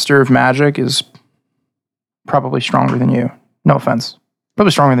given master of magic is probably stronger than you. No offense.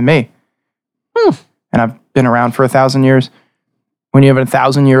 Probably stronger than me. And I've been around for 1,000 years. When you have a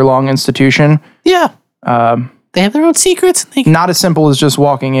 1,000-year-long institution, Yeah. They have their own secrets. not as simple as just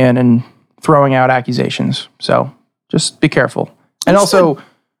walking in and throwing out accusations. So just be careful. And also,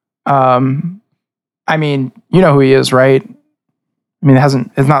 I mean, you know who he is, right? I mean,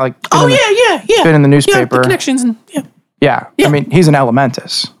 it's not like Oh, yeah. been in the Yeah, newspaper. the connections and Yeah. Yeah. I mean, he's an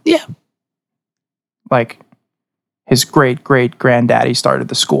elementus. yeah. Like, his great-great-granddaddy started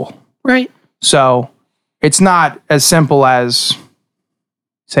the school. Right. So it's not as simple as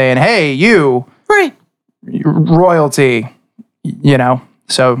saying, hey, you, Right. royalty,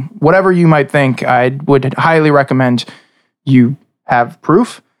 So whatever you might think, I would highly recommend you have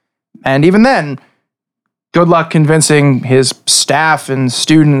proof. And even then, good luck convincing his staff and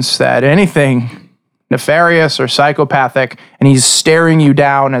students that anything nefarious or psychopathic, and he's staring you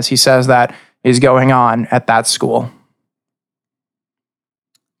down as he says that, is going on at that school.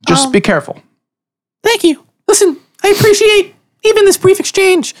 Just be careful. Thank you. Listen, I appreciate even this brief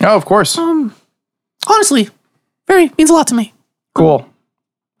exchange. Oh, of course. Honestly, means a lot to me. Cool.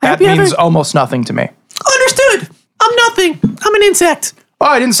 That Have you means ever- almost nothing to me. Understood. I'm nothing. I'm an insect. Oh,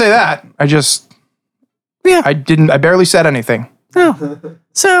 I didn't say that. Yeah. I barely said anything. Oh.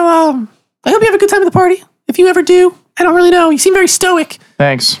 So, I hope you have a good time at the party. If you ever do, I don't really know. You seem very stoic.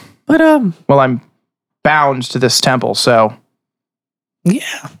 Thanks. But, Well, I'm bound to this temple, so.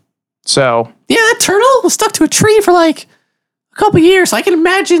 yeah. So. Yeah, that turtle was stuck to a tree for like a couple years. I can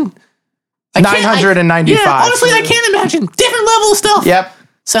imagine. 995. Yeah, honestly, I can't imagine. Different level of stuff. Yep.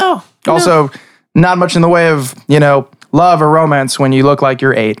 So. Also, not much in the way of, love or romance when you look like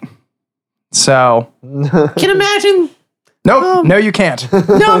you're 8. So. Can imagine. Nope. No, you can't. No,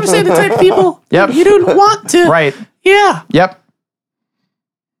 I'm just saying the type of people Yep. you don't want to. Right. Yeah. Yep.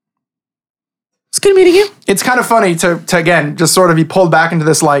 It's good meeting you. It's kind of funny to again, just sort of be pulled back into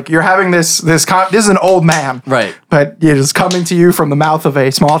this, like, you're having this is an old man. Right. But it is coming to you from the mouth of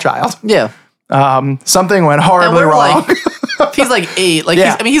a small child. Yeah. Something went horribly we're wrong. like- He's like 8. Like,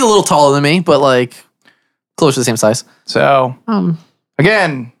 Yeah. he's a little taller than me, but like close to the same size. So,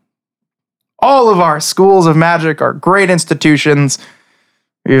 again, all of our schools of magic are great institutions,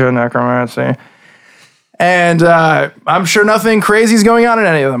 even necromancy. And I'm sure nothing crazy is going on in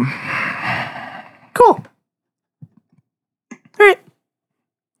any of them. Cool. All right.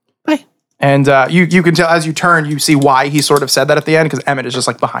 Bye. And you can tell as you turn, you see why he sort of said that at the end, because Emmett is just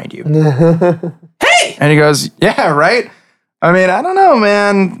like behind you. Hey! And he goes, yeah, right? I mean, I don't know,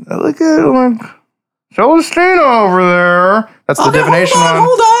 man. Look at like Celestina over there. That's the divination one.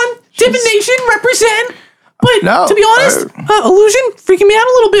 Hold on. Divination, represent. But No, to be honest, illusion freaking me out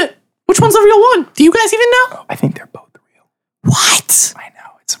a little bit. Which one's the real one? Do you guys even know? I think they're both real. What? I know.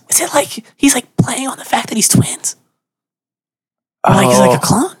 Is it like he's like playing on the fact that he's twins? Or like he's like a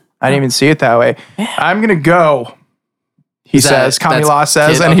clone? I didn't even see it that way. Yeah. I'm going to go, he Is that- says, Kamila that's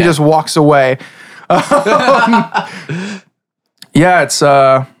says, kid? and he Okay. just walks away. Yeah, it's,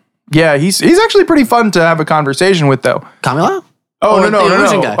 he's actually pretty fun to have a conversation with, though. Camila? Oh, Or no, the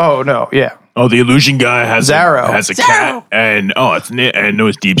illusion guy? Oh, no, yeah. Oh, the illusion guy has Zarro. a cat, and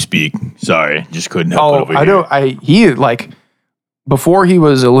it's deep speak. Sorry, just couldn't help it Oh, over I here. know. He, like, before he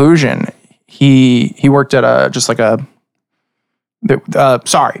was illusion, he worked at Varrock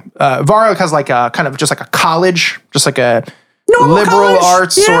has like a kind of just like a college, just like a Normal liberal college?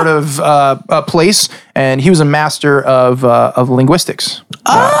 arts Yeah. sort of a place, and he was a master of linguistics.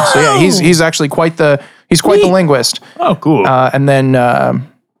 So yeah, he's actually quite the linguist. Oh, cool. And then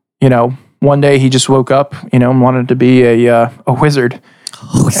one day he just woke up, and wanted to be a wizard,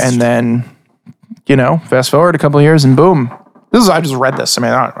 and then fast forward a couple of years and boom. I just read this. I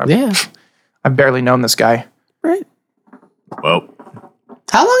mean, I've barely known this guy. Right. Well,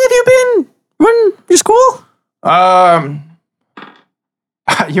 How long have you been running your school?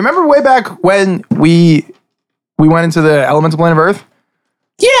 You remember way back when we went into the elemental plane of Earth?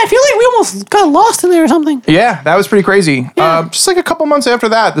 Yeah, I feel like we almost got lost in there or something. Yeah, that was pretty crazy. Yeah. Just like a couple months after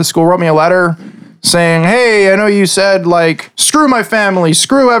that, the school wrote me a letter saying, hey, I know you said, like, screw my family,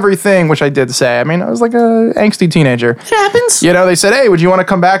 screw everything, which I did say. I mean, I was like a angsty teenager. It happens. They said, hey, would you want to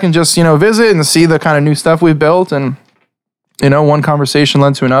come back and just, visit and see the kind of new stuff we've built? And, one conversation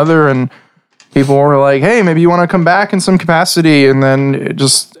led to another, and people were like, hey, maybe you want to come back in some capacity. And then it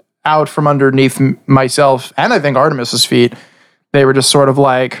just out from underneath myself, and I think Artemis's feet, they were just sort of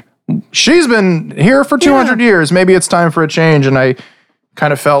like, she's been here for 200 years. Maybe it's time for a change. And I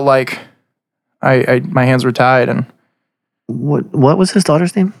kind of felt like my hands were tied. And What was his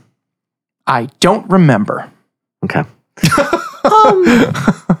daughter's name? I don't remember. Okay.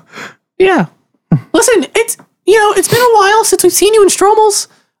 Yeah. Listen, it's been a while since we've seen you in Stromels.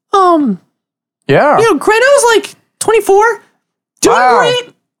 Yeah. Greno's like 24, doing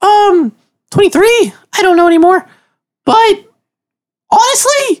great. 23, I don't know anymore. But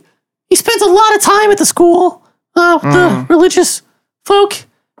honestly, he spends a lot of time at the school with the religious folk,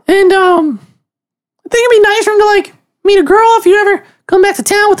 and I think it'd be nice for him to like meet a girl if you ever come back to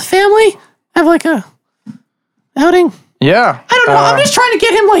town with the family. Have like a outing. Yeah. I don't know. I'm just trying to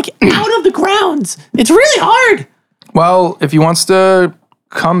get him like out of the grounds. It's really hard. Well, if he wants to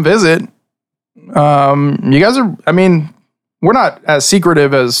come visit, you guys are, I mean, we're not as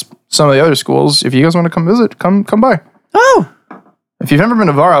secretive as some of the other schools. If you guys want to come visit, come by. Oh, If you've never been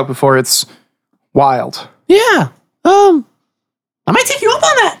to Varrock before, it's wild. yeah. I might take you up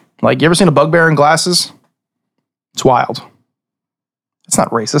on that. Like, you ever seen a bugbear in glasses? It's wild. It's not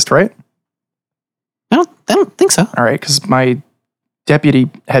racist, right? I don't think so. All right, because my deputy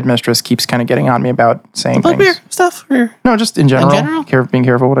headmistress keeps kind of getting on me about saying Bugbear things. stuff, or No, just in general. general? Being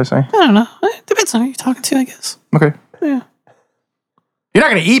careful what I say. I don't know. It depends on who you're talking to, I guess. Okay. Yeah. You're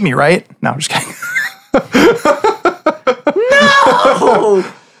not going to eat me, right? No, I'm just kidding. No!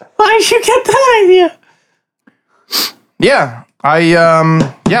 Why did you get that idea? Yeah,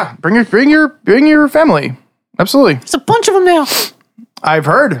 bring your family. Absolutely. There's a bunch of them now. I've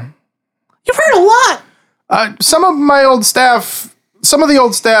heard. You've heard a lot. Some of the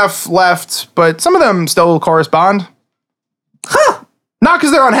old staff left, but some of them still correspond. Huh. Not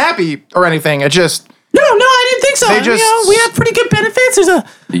because they're unhappy or anything. It just, No, I didn't think so. They just- we have pretty good benefits. There's a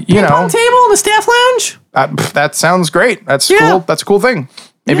you ping know, pong table in the staff lounge. that sounds great. That's Yeah. cool. That's a cool thing.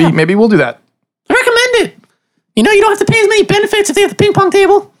 Maybe Yeah. maybe we'll do that. I recommend it. You don't have to pay as many benefits if they have the ping pong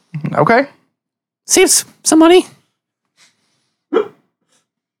table. Okay. Saves some money. But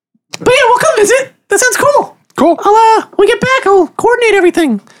yeah, we'll come visit. That sounds cool. Cool. When we get back, I'll coordinate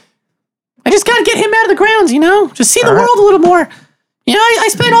everything. I just gotta get him out of the grounds, Just see the All right. world a little more. I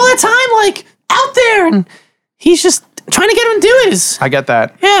spend all that time, like, out there, and he's just trying to get him to do it. I get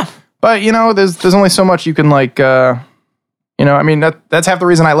that. Yeah. But there's only so much you can like. I mean that's half the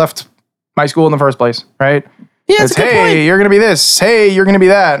reason I left my school in the first place, right? Yeah, that's It's, a good hey, point. you're gonna be this. Hey, you're gonna be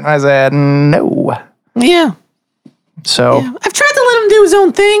that. And I said no. Yeah. So I've tried to let him do his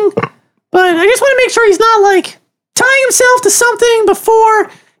own thing, but I just want to make sure he's not, like, tying himself to something before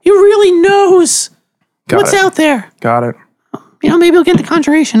he really knows what's out there. Got it. Maybe he'll get into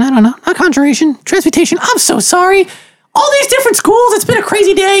conjuration. I don't know. Not conjuration. Transmutation. I'm so sorry. All these different schools. It's been a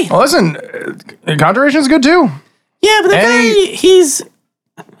crazy day. Well, listen, conjuration's good too. Yeah, but the guy, he's...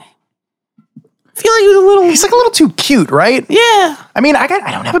 I feel like he was a little... He's like a little too cute, right? Yeah. I mean, I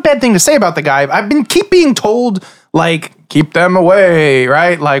don't have a bad thing to say about the guy. I've been being told, like, keep them away,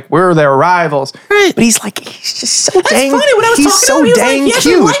 right? Like, we're their rivals. Right. But he's just so That's dang. funny. When I was he's talking so to him, he was dang like, he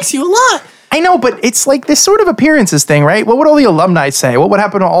actually cute. likes you a lot. I know, but it's like this sort of appearances thing, right? What would all the alumni say? What would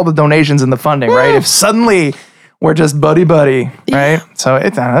happen to all the donations and the funding, right? If suddenly we're just buddy, right? So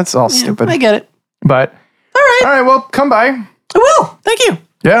that's all stupid. I get it. But All right. all right, well, come by. I will. Thank you.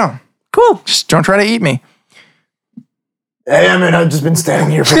 Yeah, Cool. just don't try to eat me. Hey, I mean, I've just been standing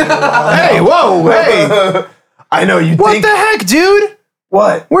here for a little while. Hey, whoa, hey! I know you What think. the heck, dude?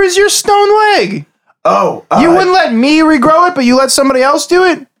 What? Where's your stone leg? Oh, You wouldn't let me regrow it, but you let somebody else do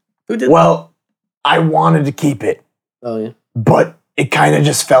it? Well, I wanted to keep it, Oh yeah. but it kind of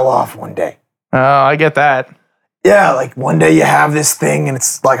just fell off one day. Oh, I get that. Yeah, like one day you have this thing and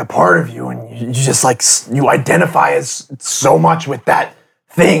it's like a part of you, and you just like you identify as so much with that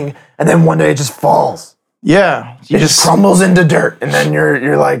thing, and then one day it just falls. Yeah. You It just crumbles into dirt, and then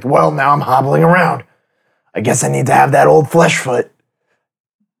you're like, well, now I'm hobbling around. I guess I need to have that old flesh foot.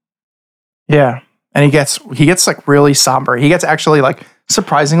 Yeah. And he gets like really somber. He gets actually like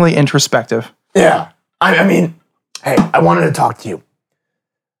surprisingly introspective. Yeah. I mean, hey, I wanted to talk to you.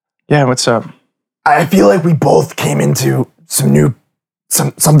 Yeah, what's up? I feel like we both came into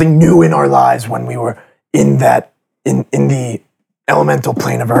something new in our lives when we were in the elemental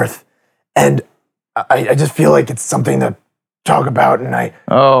plane of Earth. And I just feel like it's something to talk about. And I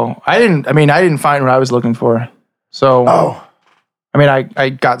didn't find what I was looking for. So, I mean, I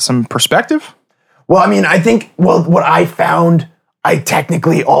got some perspective. Well, I mean, I think, what I found, I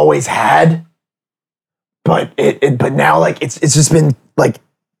technically always had, but but now, like, it's just been, like,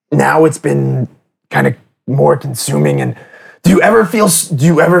 now it's been kind of more consuming. And do you ever feel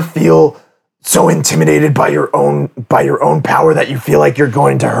so intimidated by your own power that you feel like you're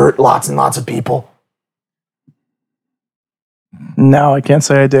going to hurt lots and lots of people? No, I can't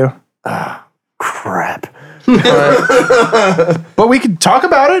say I do. Crap. But we could talk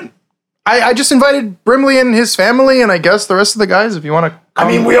about it. I just invited Brimley and his family, and I guess the rest of the guys, if you want to. I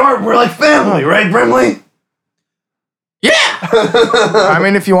mean, we're like family, right, Brimley? Yeah. I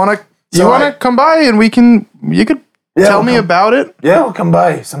mean, if you want to, come by, and you could tell me about it. Yeah, I'll come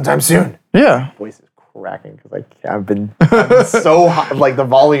by sometime soon. Yeah. Voice is cracking because I've been so high, like the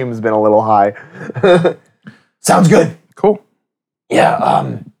volume's been a little high. Sounds good. Cool.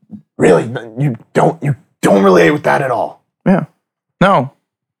 Yeah. Really, you don't relate with that at all. Yeah. No.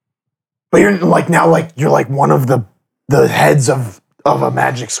 But you're like one of the heads of a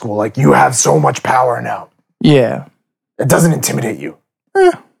magic school. Like, you have so much power now. Yeah. It doesn't intimidate you.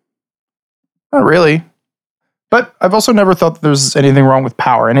 Not really. But I've also never thought that there's anything wrong with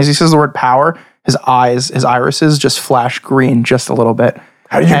power. And as he says the word power, his irises just flash green just a little bit.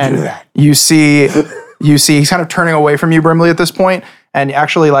 How did you do that? You see he's kind of turning away from you, Brimley, at this point, and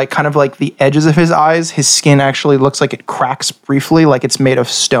actually, like, kind of like the edges of his eyes, his skin actually looks like it cracks briefly, like it's made of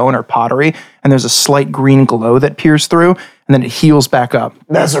stone or pottery, and there's a slight green glow that peers through, and then it heals back up.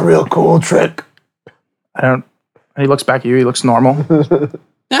 That's a real cool trick. He looks back at you, he looks normal. I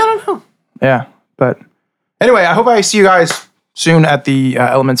don't know. Yeah, but anyway, I hope I see you guys soon at the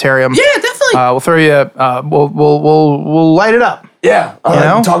Elementarium. Yeah, definitely. We'll throw you, we'll light it up. Yeah,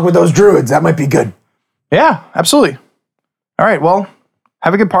 talk with those druids. That might be good. Yeah, absolutely. All right, well,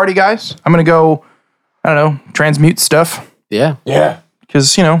 have a good party, guys. I'm going to go, I don't know, transmute stuff. Yeah. Yeah.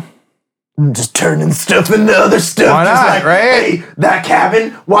 Because, just turning stuff into other stuff. Why Just not, like, right? Hey, that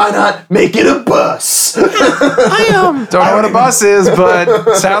cabin, why not make it a bus? I don't know what a bus is,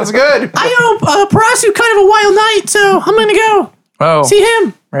 but sounds good. Parasu kind of a wild night, so I'm gonna go Oh, see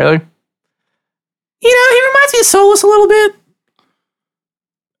him. really? He reminds me of Solus a little bit.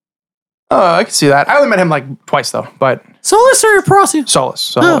 Oh, I can see that. I only met him like twice, though, but Solus or Parasu?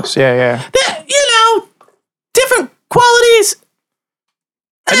 Solus. Oh. Yeah. Different qualities.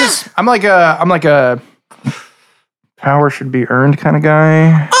 I'm like a power should be earned kind of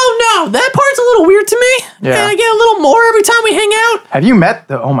guy. Oh no, that part's a little weird to me. Yeah. And I get a little more every time we hang out. Have you met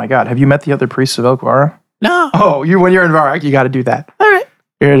the other priests of Elkvara? No. Oh, when you're in Varak, you got to do that. All right.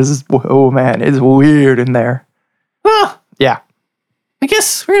 Oh man, it's weird in there. Well, Yeah. I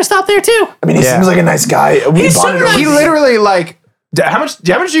guess we're gonna stop there too. I mean, he seems like a nice guy. We He's bonded super over nice. He the- literally how much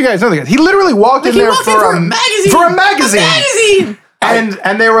do you guys know the guy? He literally walked in He there walked in for a magazine. For a magazine. A magazine.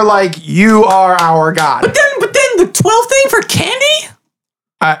 And they were like, "You are our god." But then the 12 thing for candy?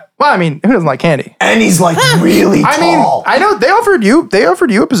 Well, I mean, who doesn't like candy? And he's like really I mean, tall. I know they offered you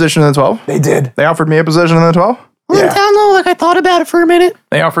a position in the 12. They did. They offered me a position in the 12. Yeah. Down low, like I thought about it for a minute.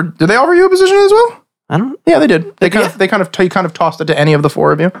 Did they offer you a position in the 12? I don't. Yeah, they did. They kind of tossed it to any of the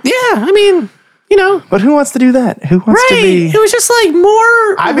four of you. Yeah, I mean, But who wants to do that? Who wants to right? be? It was just like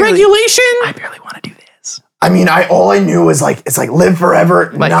more regulation. I barely want to do this. I mean, all I knew was like, it's like live forever,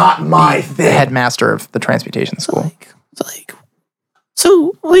 not my The thing. headmaster of the transmutation school.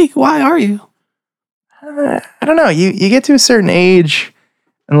 So, why are you? I don't know. You get to a certain age,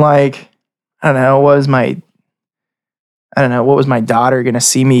 and like, I don't know. What was my daughter gonna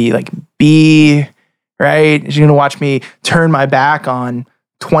see me be? Right? She's gonna watch me turn my back on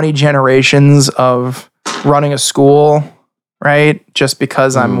 20 generations of running a school, right? Just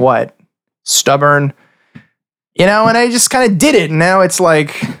because I'm stubborn, and I just kind of did it. And now it's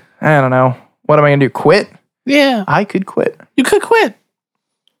like, I don't know. What am I gonna do? Quit? Yeah, I could quit. you could quit.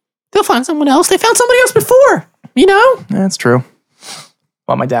 They'll find someone else. They found somebody else before. That's true.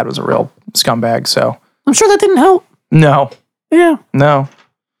 Well, my dad was a real scumbag, so I'm sure that didn't help. no. Yeah. No.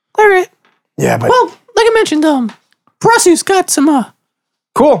 All right. Yeah, but Well, like I mentioned, Parasu's got some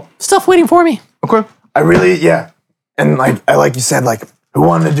Cool. stuff waiting for me. Okay. I really, and like you said, who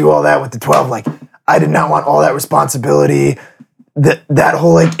wanted to do all that with the 12? Like, I did not want all that responsibility. that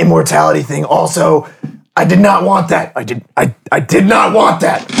whole like immortality thing. Also, I did not want that. I did not want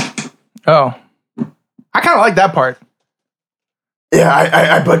that. Oh, I kind of like that part. Yeah,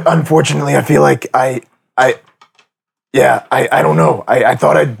 I but unfortunately, I feel like I don't know. I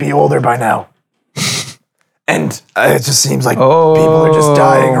thought I'd be older by now. And it just seems like people are just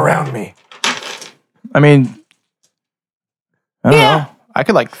dying around me. I mean, I don't know. I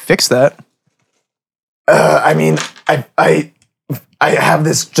could like fix that. I mean, I have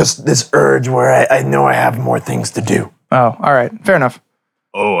this urge where I know I have more things to do. Oh, all right. Fair enough.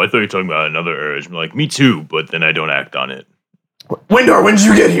 Oh, I thought you were talking about another urge. I'm like, me too, but then I don't act on it. Windor, when did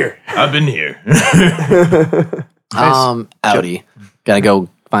you get here? I've been here. Audi. Gotta go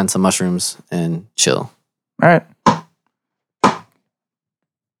find some mushrooms and chill. All right.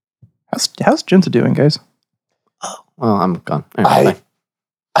 How's Jinta doing, guys? Well, I'm gone. All right,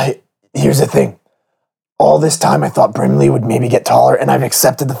 bye. Here's the thing. All this time I thought Brimley would maybe get taller, and I've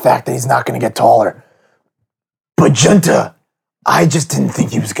accepted the fact that he's not going to get taller. But Junta, I just didn't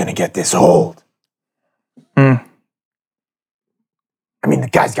think he was going to get this old. I mean, the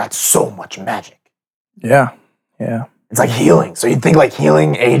guy's got so much magic. Yeah. It's like healing. So you'd think like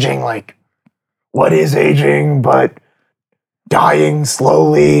healing, aging, like what is aging, but dying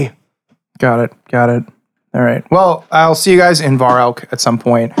slowly. Got it. All right. Well, I'll see you guys in Varelk at some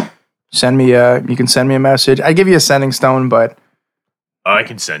point. You can send me a message. I give you a sending stone, but I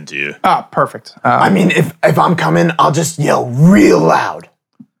can send to you. Perfect. I mean, if I'm coming, I'll just yell real loud.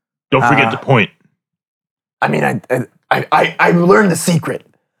 Don't forget the point. I mean, I learned the secret.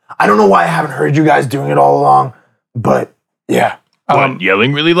 I don't know why I haven't heard you guys doing it all along, but yeah. What,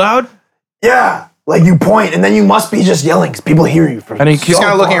 yelling really loud? Yeah, like you point, and then you must be just yelling because people hear you from. And he's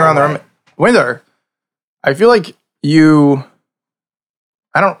kind of looking around the room. Windor, I feel like you.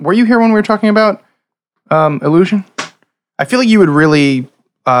 Were you here when we were talking about illusion? I feel like you would really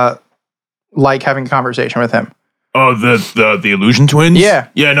like having a conversation with him. Oh, the illusion twins? Yeah.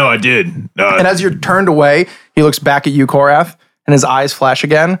 Yeah, no, I did. And as you're turned away, he looks back at you, Korath, and his eyes flash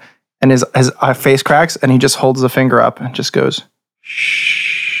again, and his face cracks, and he just holds the finger up and just goes,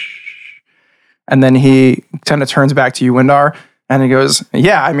 shh. And then he kind of turns back to you, Windar, and he goes,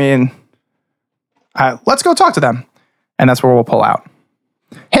 yeah, I mean, let's go talk to them. And that's where we'll pull out.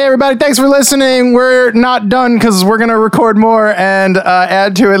 Hey, everybody, thanks for listening. We're not done because we're going to record more and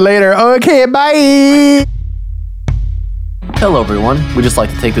add to it later. Okay, bye. Hello, everyone. We'd just like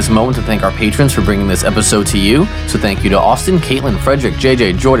to take this moment to thank our patrons for bringing this episode to you. So thank you to Austin, Caitlin, Frederick,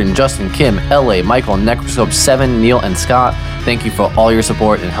 JJ, Jordan, Justin, Kim, LA, Michael, Necroscope 7, Neil, and Scott. Thank you for all your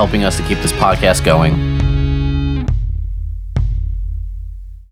support and helping us to keep this podcast going.